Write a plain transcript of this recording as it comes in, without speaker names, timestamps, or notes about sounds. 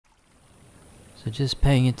So just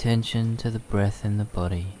paying attention to the breath in the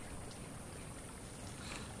body.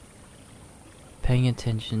 Paying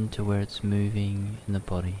attention to where it's moving in the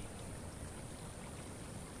body.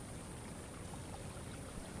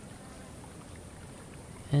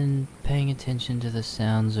 And paying attention to the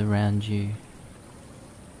sounds around you.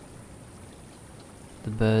 The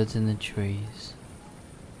birds in the trees.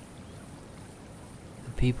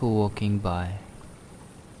 The people walking by.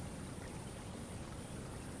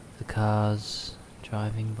 The cars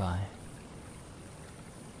driving by.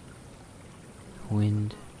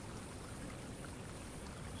 Wind.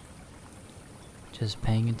 Just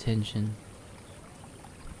paying attention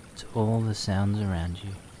to all the sounds around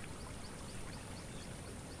you.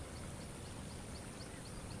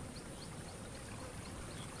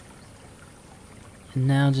 And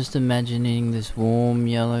now just imagining this warm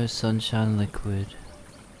yellow sunshine liquid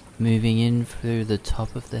moving in through the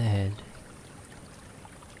top of the head,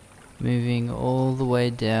 moving all the way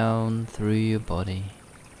down through your body,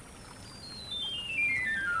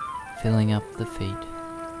 filling up the feet,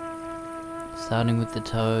 starting with the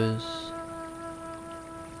toes,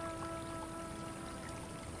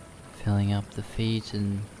 filling up the feet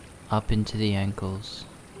and up into the ankles.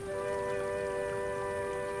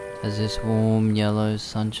 As this warm yellow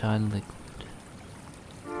sunshine liquid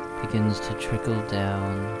begins to trickle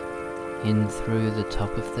down in through the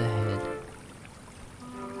top of the head,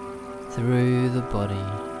 through the body,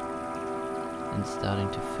 and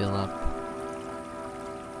starting to fill up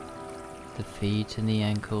the feet and the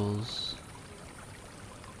ankles,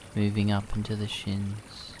 moving up into the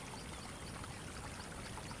shins.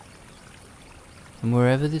 And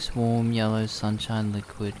wherever this warm yellow sunshine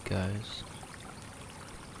liquid goes,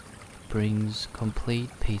 brings complete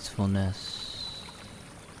peacefulness,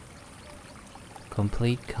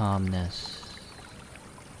 complete calmness,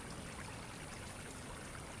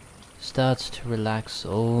 starts to relax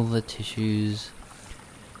all the tissues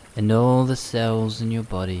and all the cells in your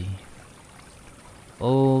body,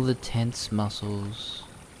 all the tense muscles,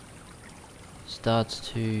 starts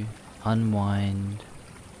to unwind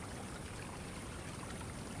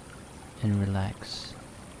and relax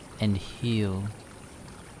and heal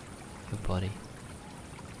your body.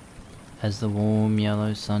 As the warm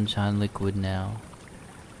yellow sunshine liquid now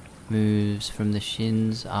moves from the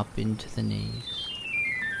shins up into the knees,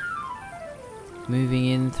 moving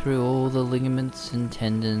in through all the ligaments and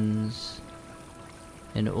tendons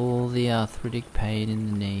and all the arthritic pain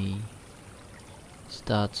in the knee,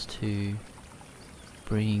 starts to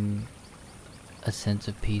bring a sense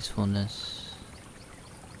of peacefulness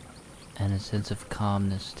and a sense of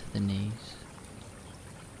calmness to the knees.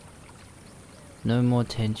 No more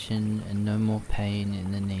tension and no more pain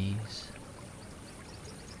in the knees.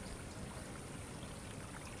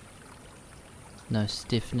 No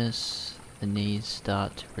stiffness. The knees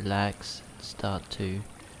start to relax, start to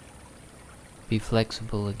be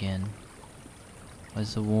flexible again,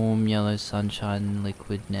 as the warm yellow sunshine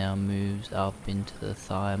liquid now moves up into the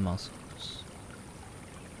thigh muscles,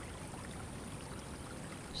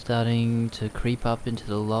 starting to creep up into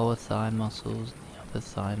the lower thigh muscles and the upper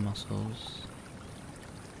thigh muscles,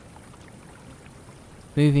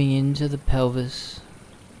 moving into the pelvis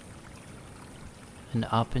and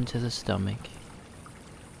up into the stomach,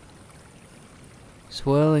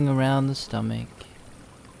 swirling around the stomach,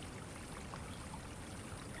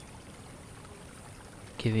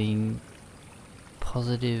 giving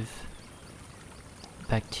positive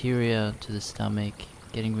bacteria to the stomach,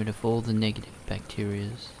 getting rid of all the negative bacteria,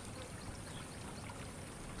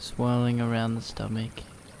 swirling around the stomach,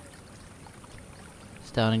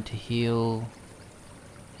 starting to heal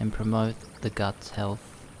and promote the gut's health,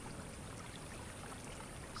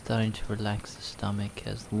 starting to relax the stomach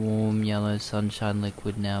as the warm yellow sunshine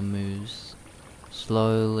liquid now moves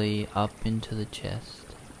slowly up into the chest,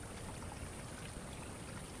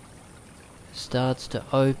 starts to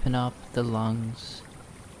open up the lungs.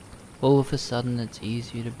 All of a sudden it's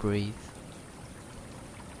easier to breathe,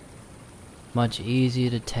 much easier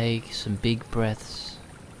to take some big breaths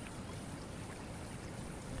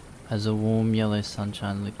as the warm yellow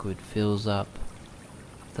sunshine liquid fills up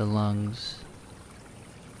the lungs,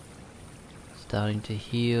 starting to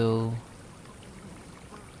heal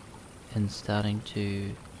and starting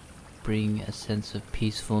to bring a sense of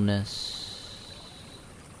peacefulness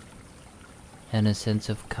and a sense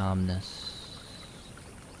of calmness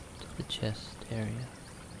to the chest area.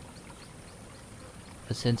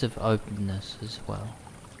 A sense of openness as well,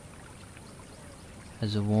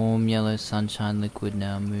 as the warm yellow sunshine liquid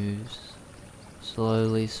now moves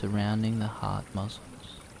slowly surrounding the heart muscles,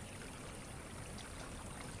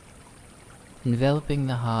 enveloping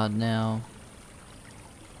the heart now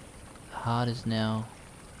heart is now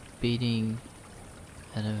beating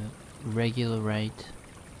at a regular rate,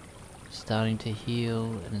 starting to heal,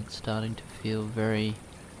 and it's starting to feel very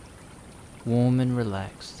warm and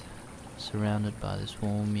relaxed, surrounded by this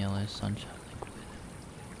warm yellow sunshine liquid.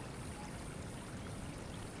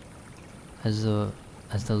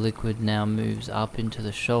 As the liquid now moves up into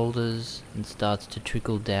the shoulders and starts to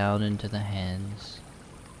trickle down into the hands,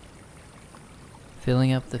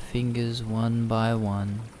 filling up the fingers one by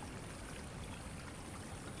one,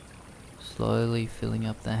 slowly filling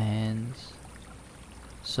up the hands.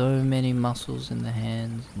 So many muscles in the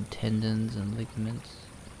hands and tendons and ligaments.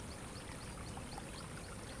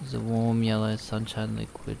 As the warm yellow sunshine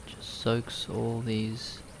liquid just soaks all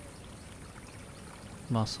these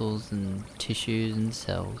muscles and tissues and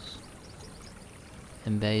cells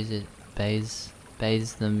and bathes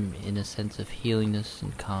them in a sense of healingness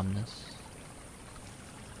and calmness.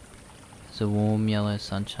 As the warm yellow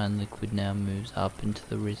sunshine liquid now moves up into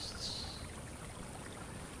the wrists,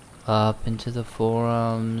 up into the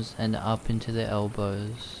forearms and up into the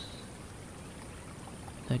elbows.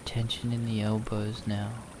 No tension in the elbows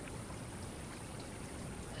now,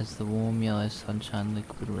 as the warm yellow sunshine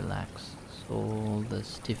liquid relaxes all the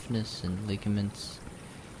stiffness and ligaments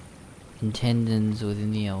and tendons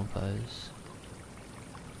within the elbows,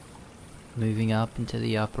 moving up into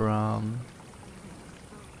the upper arm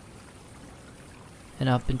and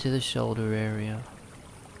up into the shoulder area.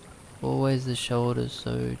 Always the shoulders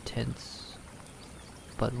so tense,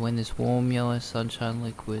 but when this warm yellow sunshine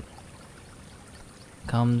liquid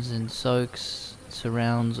comes and soaks,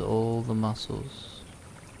 surrounds all the muscles,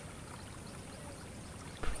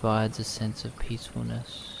 provides a sense of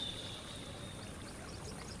peacefulness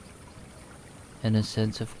and a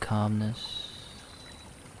sense of calmness,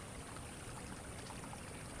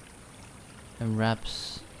 and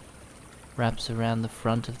wraps around the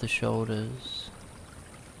front of the shoulders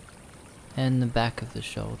and the back of the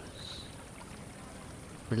shoulders,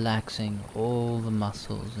 relaxing all the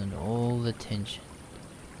muscles and all the tension,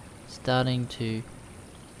 starting to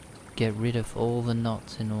get rid of all the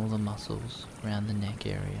knots in all the muscles around the neck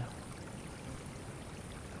area.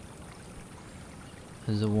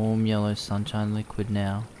 As the warm yellow sunshine liquid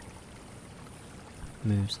now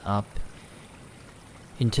moves up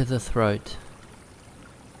into the throat,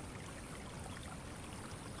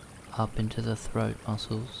 up into the throat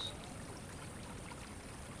muscles,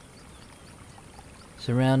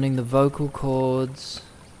 surrounding the vocal cords,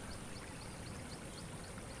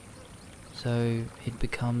 so it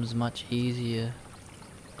becomes much easier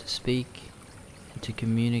to speak and to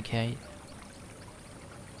communicate.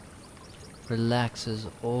 Relaxes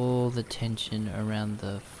all the tension around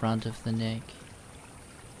the front of the neck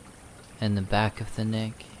and the back of the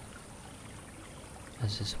neck,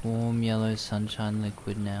 as this warm yellow sunshine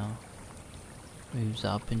liquid now moves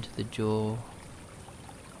up into the jaw,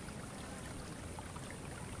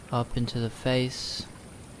 up into the face,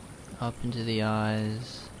 up into the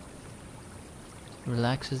eyes,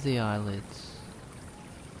 relaxes the eyelids,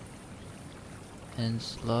 and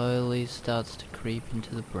slowly starts to creep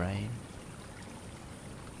into the brain.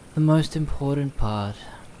 The most important part,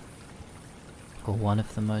 or one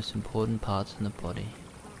of the most important parts in the body,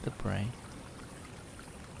 the brain,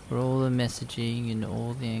 where all the messaging and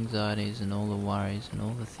all the anxieties and all the worries and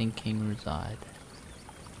all the thinking reside.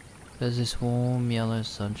 As this warm yellow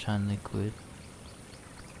sunshine liquid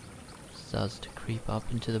starts to creep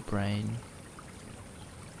up into the brain,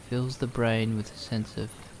 fills the brain with a sense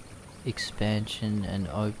of expansion and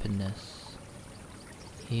openness,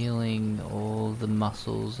 healing all the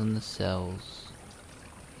muscles and the cells,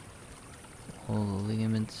 all the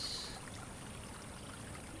ligaments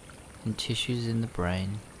and tissues in the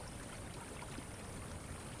brain.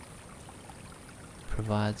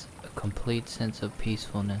 Provides a complete sense of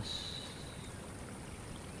peacefulness.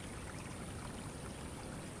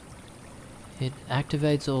 It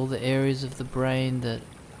activates all the areas of the brain that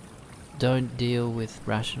don't deal with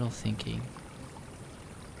rational thinking.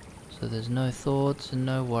 So there's no thoughts and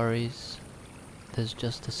no worries. There's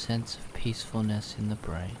just a sense of peacefulness in the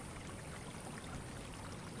brain.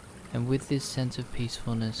 And with this sense of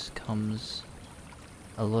peacefulness comes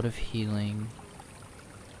a lot of healing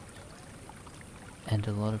and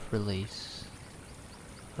a lot of release,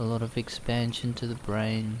 a lot of expansion to the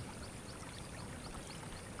brain.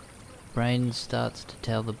 Brain starts to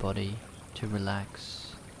tell the body to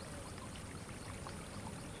relax,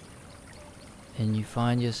 and you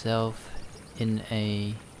find yourself in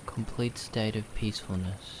a complete state of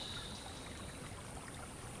peacefulness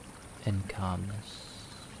and calmness.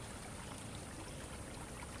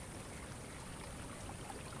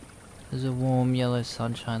 As a warm yellow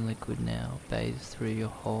sunshine liquid now bathes through your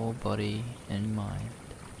whole body and mind.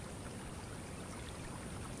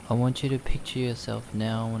 I want you to picture yourself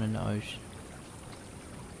now on an ocean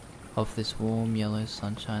of this warm yellow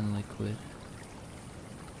sunshine liquid.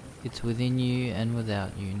 It's within you and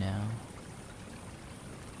without you now.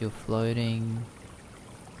 You're floating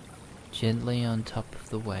gently on top of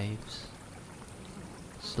the waves,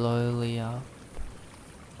 slowly up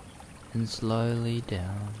and slowly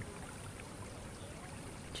down,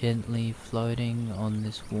 gently floating on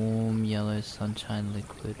this warm yellow sunshine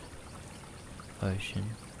liquid ocean.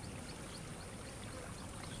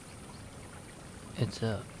 It's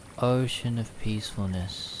an ocean of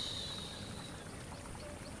peacefulness,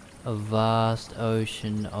 a vast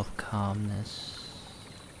ocean of calmness,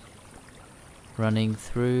 running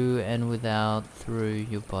through and without through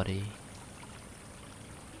your body.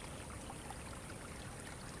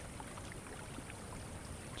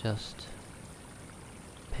 Just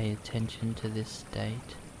pay attention to this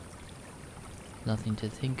state. Nothing to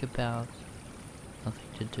think about, nothing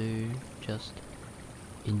to do, just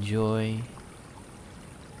enjoy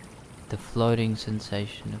the floating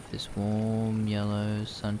sensation of this warm yellow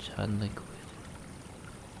sunshine liquid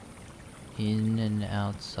in and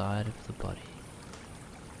outside of the body.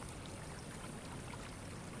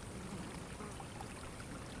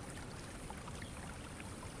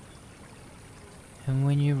 And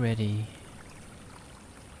when you're ready,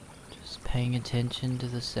 just paying attention to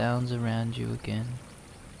the sounds around you again.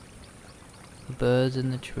 The birds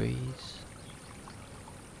in the trees,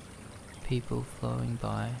 people flowing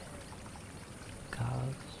by,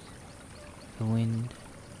 cars, the wind,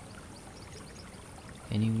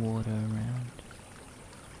 any water around.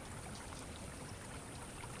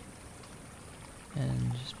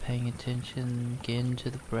 And just paying attention again to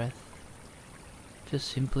the breath. Just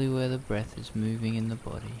simply where the breath is moving in the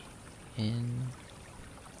body, in,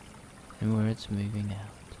 and where it's moving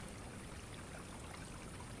out.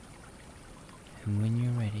 And when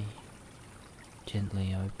you're ready,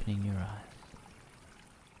 gently opening your eyes.